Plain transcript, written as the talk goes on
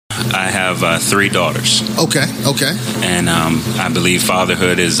I have 3 daughters. Okay. And I believe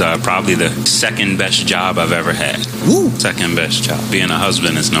fatherhood is probably the second best job I've ever had. Woo. Second best job. Being a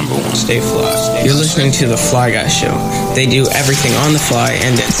husband is number 1. Stay fly. You're listening to The Fly Guy Show. They do everything on the fly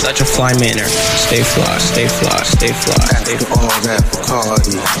and in such a fly manner. Stay fly, stay fly, stay fly, stay fly. All that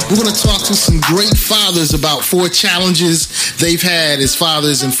party. We're going to talk to some great fathers about 4 challenges they've had as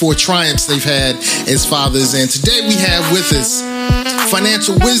fathers and 4 triumphs they've had as fathers. And today we have with us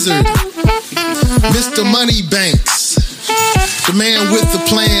financial wizard, Mr. Money Banks, the man with the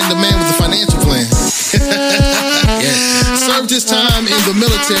plan, the man with the financial plan. Served his time in the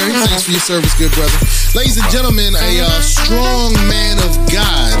military. Thanks for your service, good brother. Ladies and gentlemen, a strong man of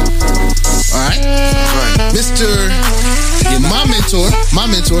God. All right. Mr. My mentor,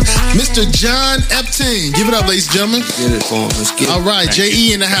 Mr. John Epting. Give it up, ladies and gentlemen. Get it for him. Let's get it. All right,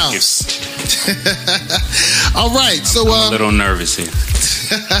 J.E. in the house. All right, so I'm a little nervous here.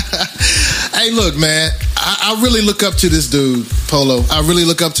 Hey, look, man, I really look up to this dude, Polo. I really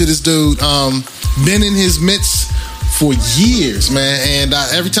look up to this dude. Been in his midst for years, man, and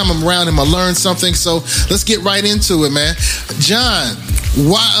every time I'm around him, I learn something. So let's get right into it, man. John,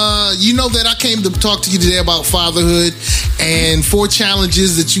 why? You know that I came to talk to you today about fatherhood and 4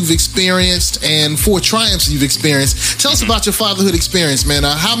 challenges that you've experienced and 4 triumphs you've experienced. Tell us about your fatherhood experience, man.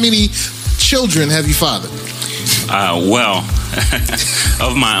 How many children have you fathered? Well,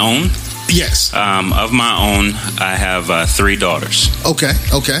 of my own. Yes. Of my own, I have 3 daughters. Okay.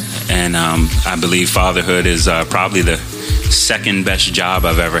 And I believe fatherhood is probably the second best job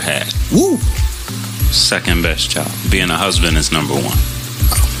I've ever had. Woo. Second best job. Being a husband is number 1.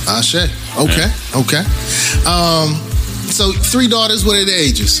 Ashe. Okay. So 3 daughters, what are their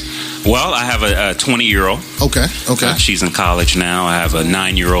ages? Well, I have a 20-year-old. Okay. She's in college now. I have a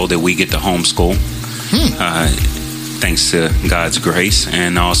 9-year-old that we get to homeschool. Thanks to God's grace.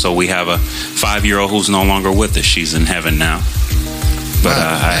 And also we have a 5-year-old who's no longer with us. She's in heaven now. But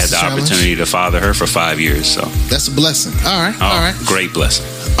I had the opportunity to father her for 5 years. So that's a blessing. All right. Great blessing.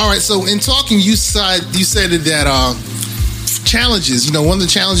 All right. So in talking, you said that challenges. You know, one of the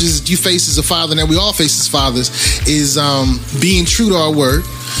challenges that you face as a father, and that we all face as fathers, is being true to our word.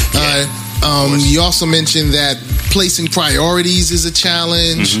 You also mentioned that placing priorities is a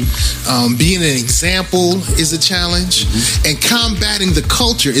challenge. Being an example is a challenge. And combating the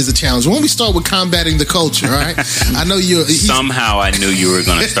culture is a challenge. Why don't we start with combating the culture, all right? I know Somehow I knew you were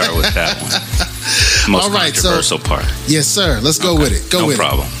going to start with that one. Most controversial part. Yes, sir. Let's go with it. No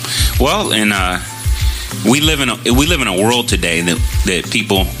problem. Well, and we live in a world today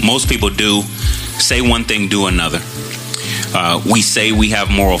that most people do say one thing, do another. We say we have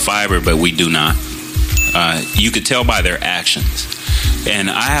moral fiber, but we do not. You could tell by their actions, and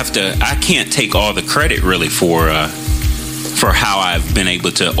I can't take all the credit really for how I've been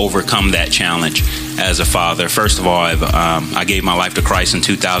able to overcome that challenge as a father. First of all, I gave my life to Christ in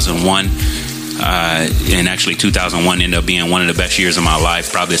 2001. And actually 2001 ended up being one of the best years of my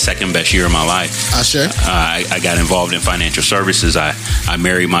life, probably the second best year of my life. I got involved in financial services. I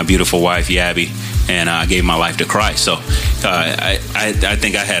married my beautiful wife, Yabby, and I gave my life to Christ. So I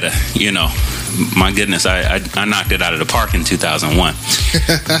think I had my goodness, I knocked it out of the park in 2001.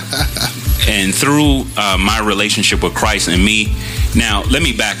 And through my relationship with Christ and me, now let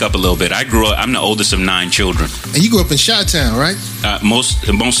me back up a little bit. I'm the oldest of 9 children. And you grew up in Chi-Town, right? Most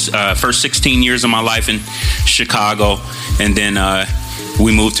first 16 years of my life in Chicago, and then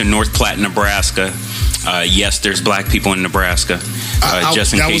we moved to North Platte, Nebraska. Yes, there's black people in Nebraska.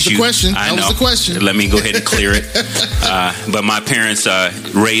 Just in case you, that was the question. Let me go ahead and clear it. But my parents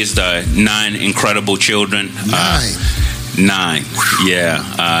raised 9 incredible children. 9, yeah.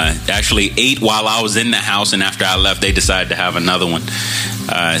 Actually 8 while I was in the house, and after I left, they decided to have another one.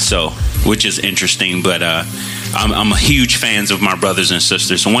 Which is interesting, but I'm a huge fans of my brothers and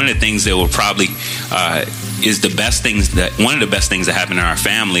sisters. So one of the things that will probably one of the best things that happened in our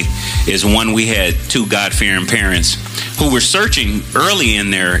family is, one, we had 2 God-fearing parents who were searching early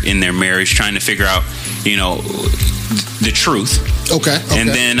in their marriage, trying to figure out, the truth. Okay. And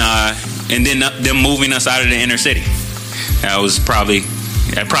then them moving us out of the inner city.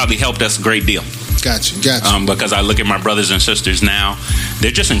 That probably helped us a great deal. Gotcha. Because I look at my brothers and sisters now,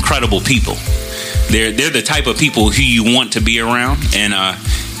 they're just incredible people. They're the type of people who you want to be around, and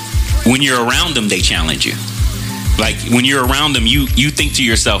when you're around them, they challenge you. Like when you're around them, you think to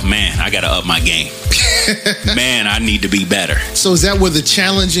yourself, man, I got to up my game. Man, I need to be better. So is that where the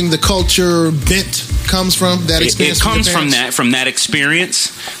challenging the culture bent comes from? That experience? It comes from that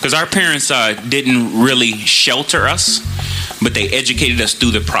experience, because our parents didn't really shelter us, but they educated us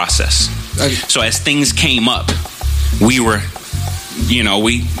through the process. So as things came up, we were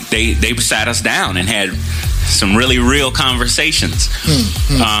they sat us down and had some really real conversations.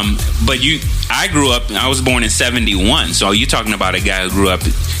 But I grew up, I was born in 71, so you're talking about a guy who grew up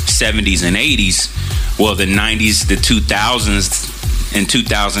 70s and 80s. Well, the 90s, the 2000s, and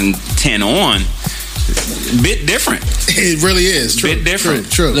 2010 on, bit different. It really is. True, bit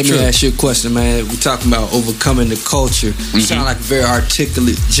different. True. Let me ask you a question, man. We're talking about overcoming the culture. You sound like a very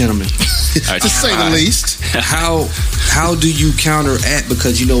articulate gentleman. To say the least. How do you counteract?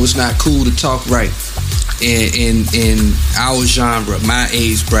 Because it's not cool to talk right in our genre, my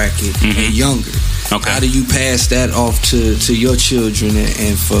age bracket, and younger. Okay. How do you pass that off to your children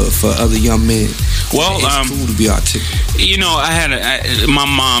and for other young men? Well, it's cool to be articulate. My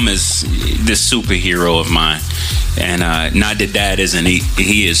mom is this superhero of mine, and not that Dad isn't.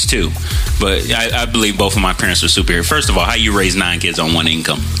 He is too, but I believe both of my parents are superheroes. First of all, how you raise 9 kids on one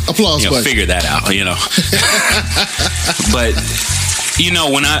income? Applause, buddy. Figure that out. But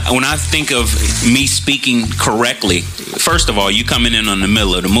when I think of me speaking correctly, first of all, you coming in on the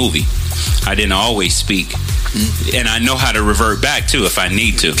middle of the movie. I didn't always speak. And I know how to revert back too if I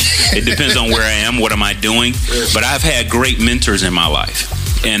need to. It depends on where I am, what am I doing. But I've had great mentors in my life.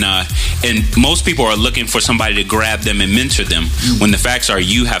 And most people are looking for somebody to grab them and mentor them, when the facts are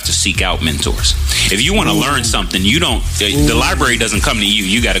you have to seek out mentors. If you want to learn something, the library doesn't come to you.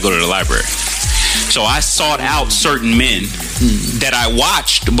 You got to go to the library. So I sought out certain men that I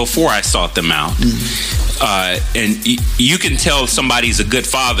watched before I sought them out. And you can tell somebody's a good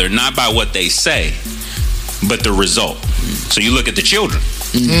father not by what they say, but the result. So you look at the children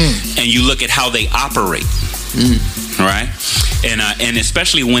and you look at how they operate, right? And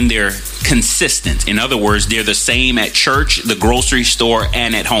especially when they're consistent. In other words, they're the same at church, the grocery store,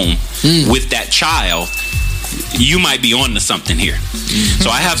 and at home with that child. You might be on to something here. So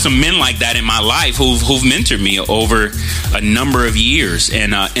I have some men like that in my life who've mentored me over a number of years.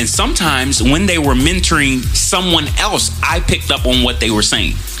 And sometimes when they were mentoring someone else, I picked up on what they were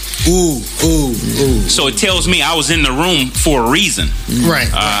saying. So it tells me I was in the room for a reason. Right.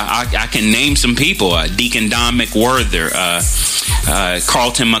 I can name some people. Deacon Don McWhorter,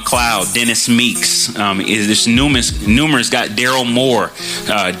 Carlton McLeod, Dennis Meeks. There's numerous got Daryl Moore,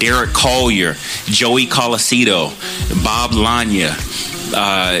 Derek Collier, Joey Colasito, Bob Lanya.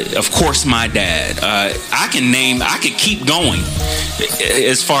 Of course, my dad. I could keep going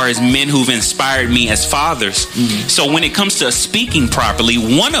as far as men who've inspired me as fathers. So when it comes to speaking properly,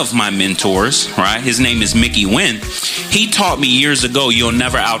 one of my mentors, right, his name is Mickey Wynn, he taught me years ago, you'll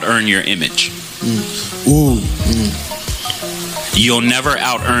never out-earn your image. You'll never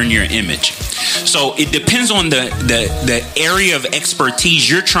out-earn your image. So it depends on the area of expertise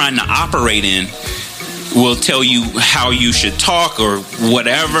you're trying to operate in. Will tell you how you should talk or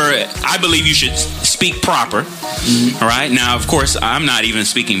whatever. I believe you should speak proper. All right. Now, of course, I'm not even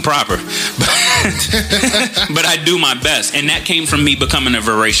speaking proper, but I do my best. And that came from me becoming a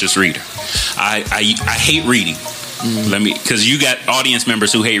voracious reader. I hate reading. Because you got audience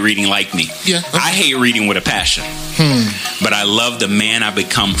members who hate reading like me. Yeah. Okay. I hate reading with a passion. But I love the man I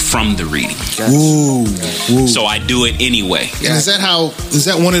become from the reading. So I do it anyway. And is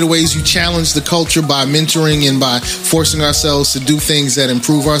that one of the ways you challenge the culture, by mentoring and by forcing ourselves to do things that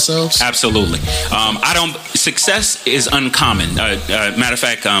improve ourselves? Absolutely. Success is uncommon. Matter of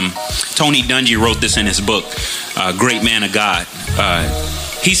fact, Tony Dungy wrote this in his book, Great Man of God.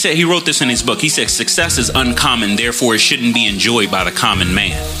 He wrote this in his book. He said, success is uncommon, therefore it shouldn't be enjoyed by the common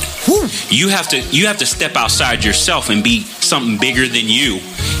man. You have to step outside yourself and be something bigger than you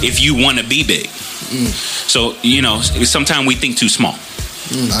if you want to be big. So, sometimes we think too small.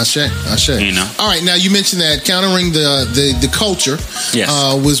 Ashe. All right, now you mentioned that countering the culture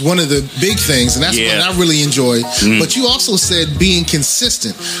was one of the big things, and that's what I really enjoyed. But you also said being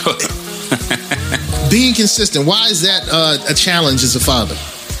consistent. Being consistent. Why is that a challenge as a father?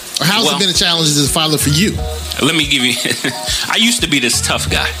 Or how has it been a challenge as a father for you? Let me give you... I used to be this tough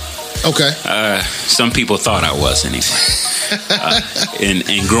guy. Okay. Some people thought I was anyway.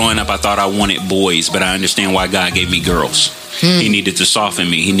 And growing up, I thought I wanted boys, but I understand why God gave me girls. He needed to soften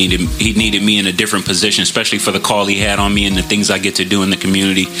me. He needed me in a different position, especially for the call he had on me and the things I get to do in the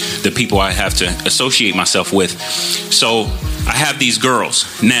community, the people I have to associate myself with. So I have these girls.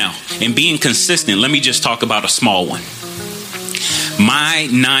 Now, in being consistent, let me just talk about a small one. My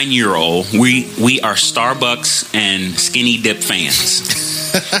 9-year-old, we are Starbucks and Skinny Dip fans.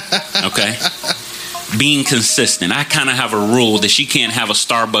 Okay? Being consistent. I kind of have a rule that she can't have a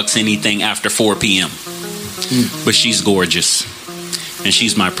Starbucks anything after 4 p.m. But she's gorgeous. And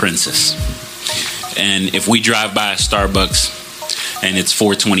she's my princess. And if we drive by a Starbucks and it's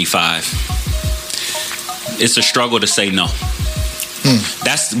 4:25, it's a struggle to say no.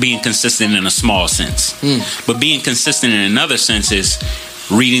 That's being consistent in a small sense. But being consistent in another sense is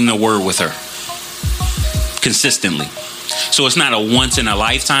reading the word with her consistently. So it's not a once in a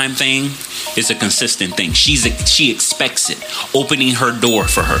lifetime thing. It's a consistent thing. She expects it. Opening her door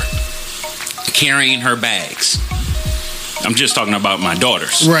for her. Carrying her bags. I'm just talking about my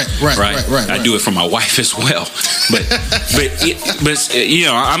daughters. Right. I do it for my wife as well. But you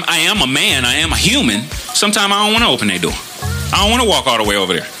know, I am a man. I am a human. Sometimes I don't want to open that door. I don't want to walk all the way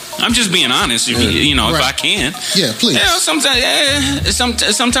over there. I'm just being honest. If if I can. Yeah, please. Sometimes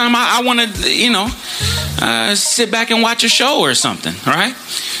I want to, sit back and watch a show or something. Right.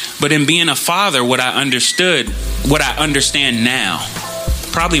 But in being a father, what I understand now,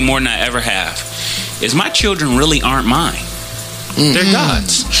 probably more than I ever have, is my children really aren't mine. They're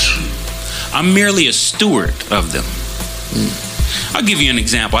God's. I'm merely a steward of them. I'll give you an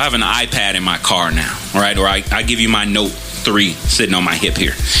example. I have an iPad in my car now, right? Or I give you my Note 3 sitting on my hip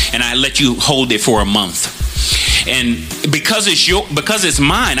here, and I let you hold it for a month. And because it's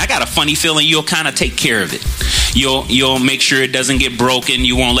mine, I got a funny feeling you'll kind of take care of it. You'll make sure it doesn't get broken.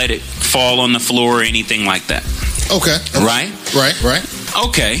 You won't let it fall on the floor or anything like that. Okay. Right.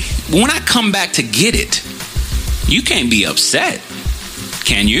 Okay. When I come back to get it, you can't be upset,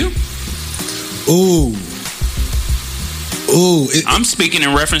 can you? Ooh. I'm speaking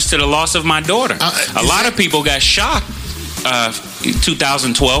in reference to the loss of my daughter. A lot of people got shocked.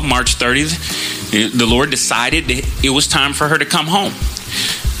 2012, March 30th, the Lord decided that it was time for her to come home.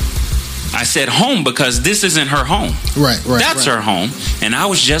 I said home because this isn't her home. Right. That's her home, and I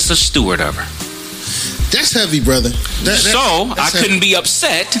was just a steward of her. That's heavy, brother. I couldn't be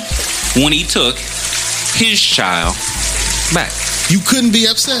upset when he took his child back. You couldn't be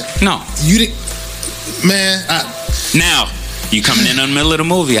upset? No. You didn't, man. Now, you coming in the middle of the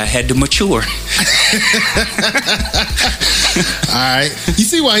movie, I had to mature. All right. You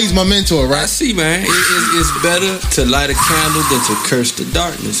see why he's my mentor, right? I see, man. It's better to light a candle than to curse the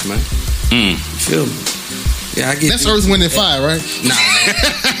darkness, man. You feel me? Yeah, I get that's Earth, Wind, and Fire, right? Nah, man.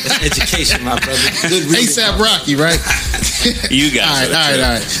 That's education, my brother. ASAP Rocky, right? You got it.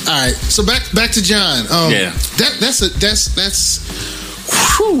 All right. So back to John. That's.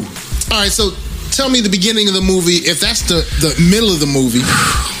 Whew. All right. So tell me the beginning of the movie. If that's the middle of the movie.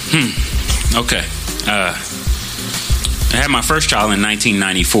 Okay. I had my first child in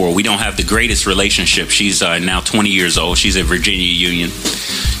 1994. We don't have the greatest relationship. She's now 20 years old. She's at Virginia Union.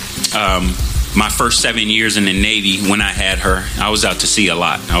 My first 7 years in the Navy, when I had her, I was out to sea a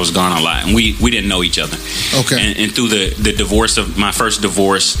lot. I was gone a lot, and we didn't know each other. Okay. And through the divorce of my first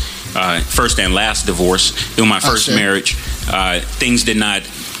divorce, first and last divorce, through my first marriage, things didn't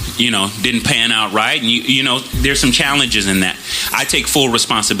pan out right, and there's some challenges in that. I take full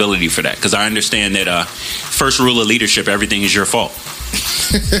responsibility for that because I understand that first rule of leadership: everything is your fault.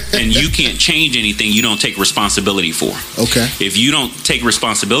 And you can't change anything you don't take responsibility for. Okay. If you don't take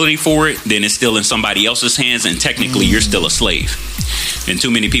responsibility for it, then it's still in somebody else's hands, and technically you're still a slave. And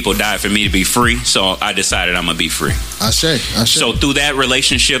too many people died for me to be free, so I decided I'm gonna be free. I say. So through that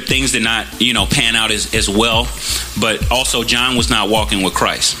relationship, things did not, pan out as well. But also, John was not walking with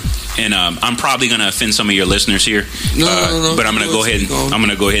Christ. And I'm probably gonna offend some of your listeners here. No. But I'm gonna go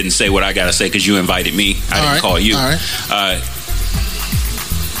ahead and say what I gotta say because you invited me. I didn't call you. All right.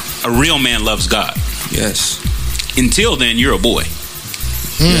 A real man loves God. Yes. Until then, you're a boy.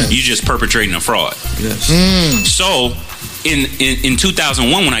 You're just perpetrating a fraud. Yes. So, in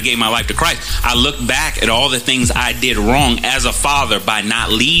 2001, when I gave my life to Christ, I looked back at all the things I did wrong as a father by not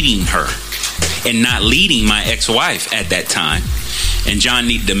leading her and not leading my ex-wife at that time. And John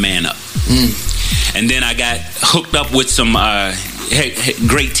needed to man up. And then I got hooked up with some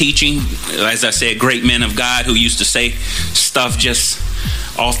great teaching. As I said, great men of God who used to say stuff just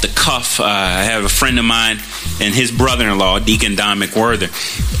off the cuff. I have a friend of mine and his brother-in-law, Deacon Don McWhirter.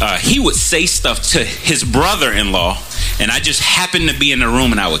 He would say stuff to his brother-in-law, and I just happened to be in the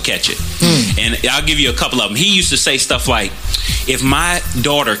room and I would catch it. And I'll give you a couple of them. He used to say stuff like, if my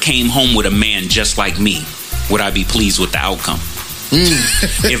daughter came home with a man just like me, would I be pleased with the outcome?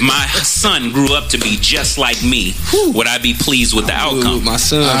 If my son grew up to be just like me, would I be pleased with the outcome? My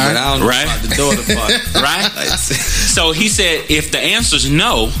son, but I don't know about the daughter part. Right? So he said, if the answer's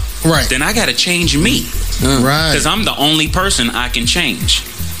no, then I got to change me. Right. Because I'm the only person I can change.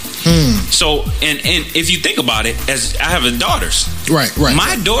 So, and if you think about it, as I have daughters. Right.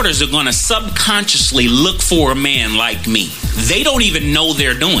 My daughters are going to subconsciously look for a man like me. They don't even know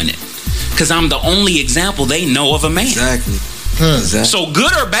they're doing it. Because I'm the only example they know of a man. Exactly. So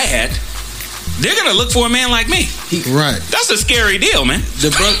good or bad, they're gonna look for a man like me. Right. That's a scary deal, man.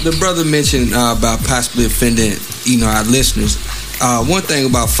 The brother mentioned about possibly offending, our listeners, one thing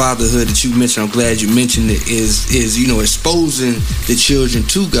about fatherhood that you mentioned, I'm glad you mentioned it, is exposing the children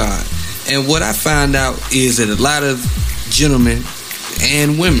to God. And what I found out is that a lot of gentlemen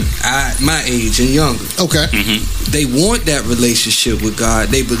and women, my age and younger, they want that relationship with God.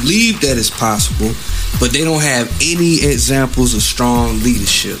 They believe that it's possible, but they don't have any examples of strong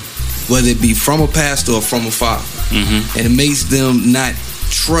leadership, whether it be from a pastor or from a father. And it makes them not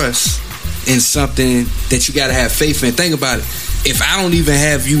trust in something that you got to have faith in. Think about it. If I don't even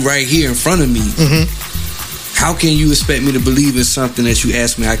have you right here in front of me, how can you expect me to believe in something that you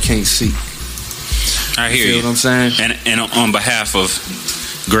ask me I can't see? I hear you. What I'm saying? And on behalf of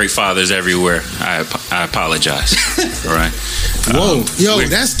great fathers everywhere, I apologize. All right. Whoa,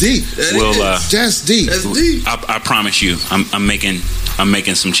 that's deep. That's deep. That's deep. I promise you, I'm making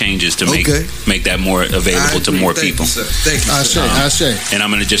some changes to make that more available to more people. Thank you, sir. I say. And I'm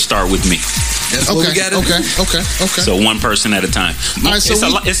going to just start with me. That's what we got to do. Okay. So one person at a time. All right,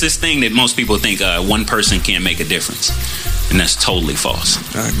 It's this thing that most people think one person can't make a difference. And that's totally false.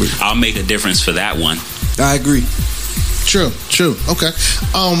 I agree. I'll make a difference for that one. I agree. True. Okay.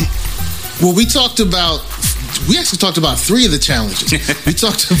 Well, we actually talked about 3 of the challenges. We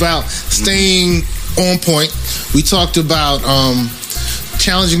talked about staying on point. We talked about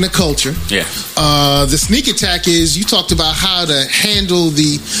challenging the culture. Yeah. The sneak attack is you talked about how to handle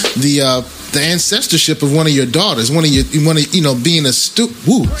the ancestorship of one of your daughters, being a I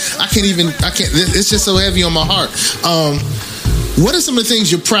can't. It's just so heavy on my heart. What are some of the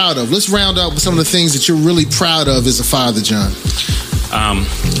things you're proud of? Let's round up with some of the things that you're really proud of as a father, John.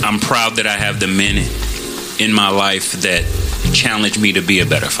 I'm proud that I have the men in my life that challenge me to be a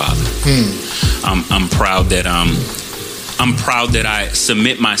better father. I'm proud that I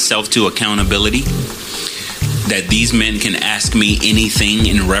submit myself to accountability. That these men can ask me anything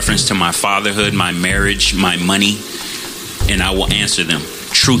in reference to my fatherhood, my marriage, my money, and I will answer them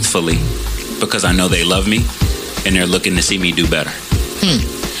truthfully because I know they love me and they're looking to see me do better.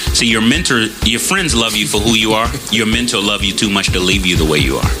 See, your friends love you for who you are. Your mentor love you too much to leave you the way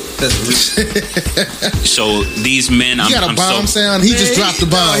you are. So these men, he got a bomb sound. He just dropped a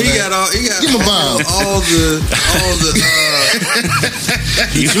bomb. He got give him a bomb. All the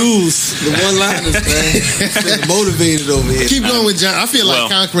jewels, the one-liners, man. Motivated over here. Keep going with John. I feel like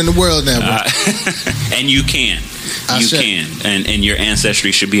conquering the world now, bro. And you can. And your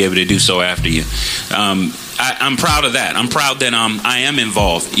ancestry should be able to do so after you. I'm proud of that. I'm proud that I am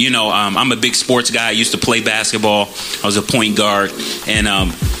involved. I'm a big sports guy. I used to play basketball. I was a point guard, and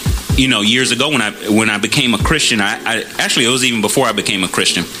years ago when I became a Christian, I actually, it was even before I became a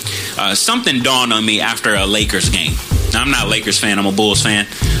Christian. Something dawned on me after a Lakers game. Now, I'm not a Lakers fan. I'm a Bulls fan.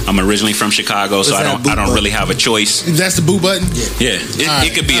 I'm originally from Chicago, so I don't really have a choice. That's the boo button. Yeah,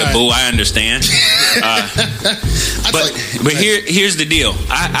 it could be a boo. I understand. But here's the deal.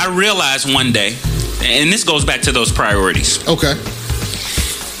 I realized one day, and this goes back to those priorities. Okay.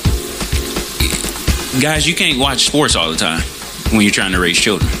 Guys, you can't watch sports all the time when you're trying to raise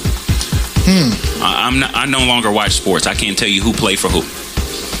children. I no longer watch sports. I can't tell you who played for who.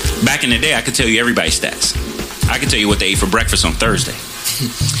 Back in the day, I could tell you everybody's stats. I could tell you what they ate for breakfast on Thursday.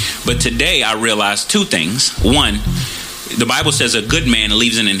 But today, I realized 2 things. One, the Bible says a good man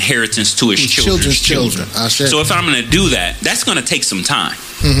leaves an inheritance to his children's children. So if I'm going to do that, that's going to take some time.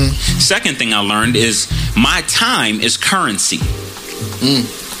 Second thing I learned is my time is currency.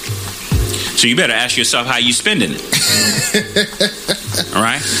 So you better ask yourself how you spending it. All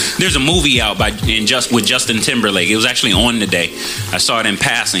right. There's a movie out with Justin Timberlake. It was actually on today. I saw it in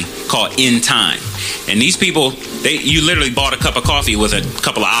passing, called In Time. And these people, you literally bought a cup of coffee with a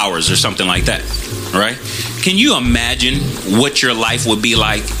couple of hours or something like that. All right. Can you imagine what your life would be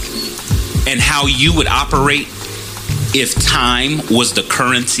like and how you would operate if time was the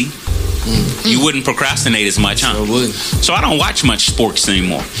currency? You wouldn't procrastinate as much, huh? So I don't watch much sports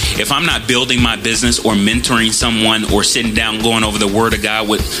anymore. If I'm not building my business or mentoring someone or sitting down going over the word of God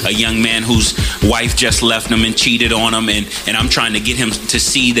with a young man whose wife just left him and cheated on him, and I'm trying to get him to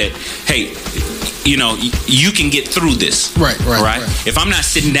see that, hey, you can get through this. Right. If I'm not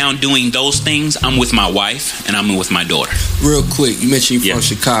sitting down doing those things, I'm with my wife and I'm with my daughter. Real quick, you mentioned you're from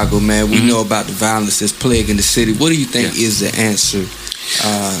Chicago, man. We know about the violence that's plaguing the city. What do you think is the answer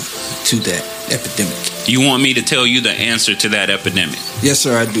to that epidemic? You want me to tell you the answer to that epidemic? Yes,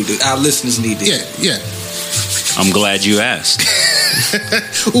 sir, I do. Our listeners need it. Yeah. I'm glad you asked.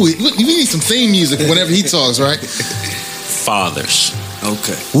 Ooh, look, we need some theme music whenever he talks, right? Fathers.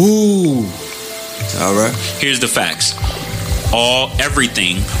 Okay. Ooh. All right. Here's the facts.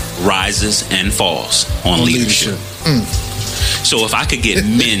 Everything rises and falls on leadership. So if I could get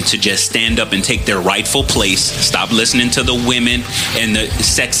men to just stand up and take their rightful place, stop listening to the women and the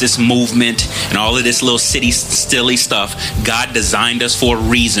sexist movement and all of this little city silly stuff. God designed us for a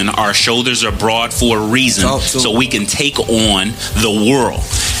reason. Our shoulders are broad for a reason, so we can take on the world.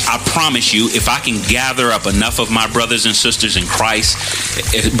 I promise you, if I can gather up enough of my brothers and sisters in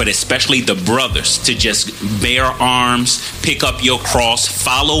Christ, but especially the brothers, to just bear arms, pick up your cross,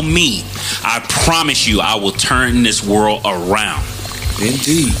 follow me, I promise you I will turn this world around.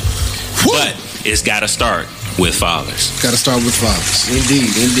 Indeed. But it's got to start with fathers. Got to start with fathers. Indeed.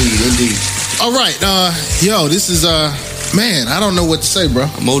 All right. Yo, this is... Man, I don't know what to say, bro.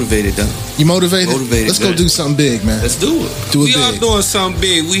 I'm motivated, though. You motivated? Motivated. Let's go do something big, man. Let's do it. We are doing something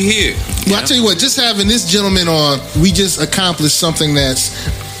big. We here. Well, I tell you what, just having this gentleman on, we just accomplished something that's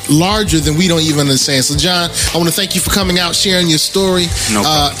larger than we don't even understand. So, John, I want to thank you for coming out, sharing your story. No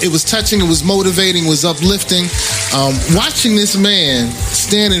problem. It was touching, it was motivating, it was uplifting. Watching this man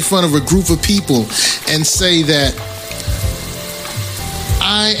stand in front of a group of people and say that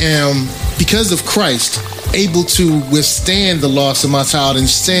I am, because of Christ, able to withstand the loss of my child and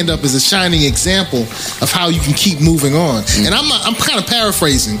stand up as a shining example of how you can keep moving on. And I'm kind of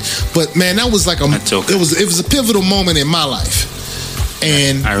paraphrasing, but man, that was like it was a pivotal moment in my life.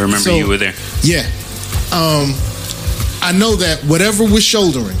 And I remember you were there. Yeah. I know that whatever we're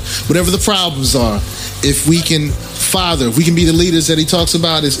shouldering, whatever the problems are, if we can be the leaders that he talks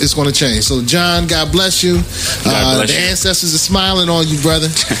about, it's going to change. So, John, God bless you. The ancestors are smiling on you, brother.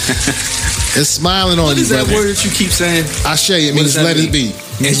 They're smiling on you, brother. What is that word that you keep saying? Ashe. It means let it be.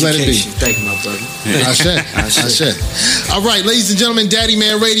 Let it be. Thank you, my brother. Ashe. All right, ladies and gentlemen, Daddy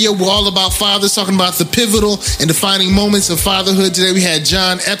Man Radio. We're all about fathers, talking about the pivotal and defining moments of fatherhood. Today we had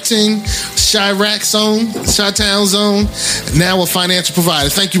John Epting, Chirac Zone, Chi-Town Zone, now a financial provider.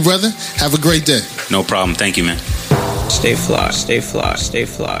 Thank you, brother. Have a great day. No problem. Thank you, man. Stay fly, stay fly, stay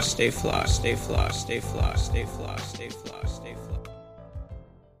fly, stay fly, stay fly, stay fly, stay fly, stay fly.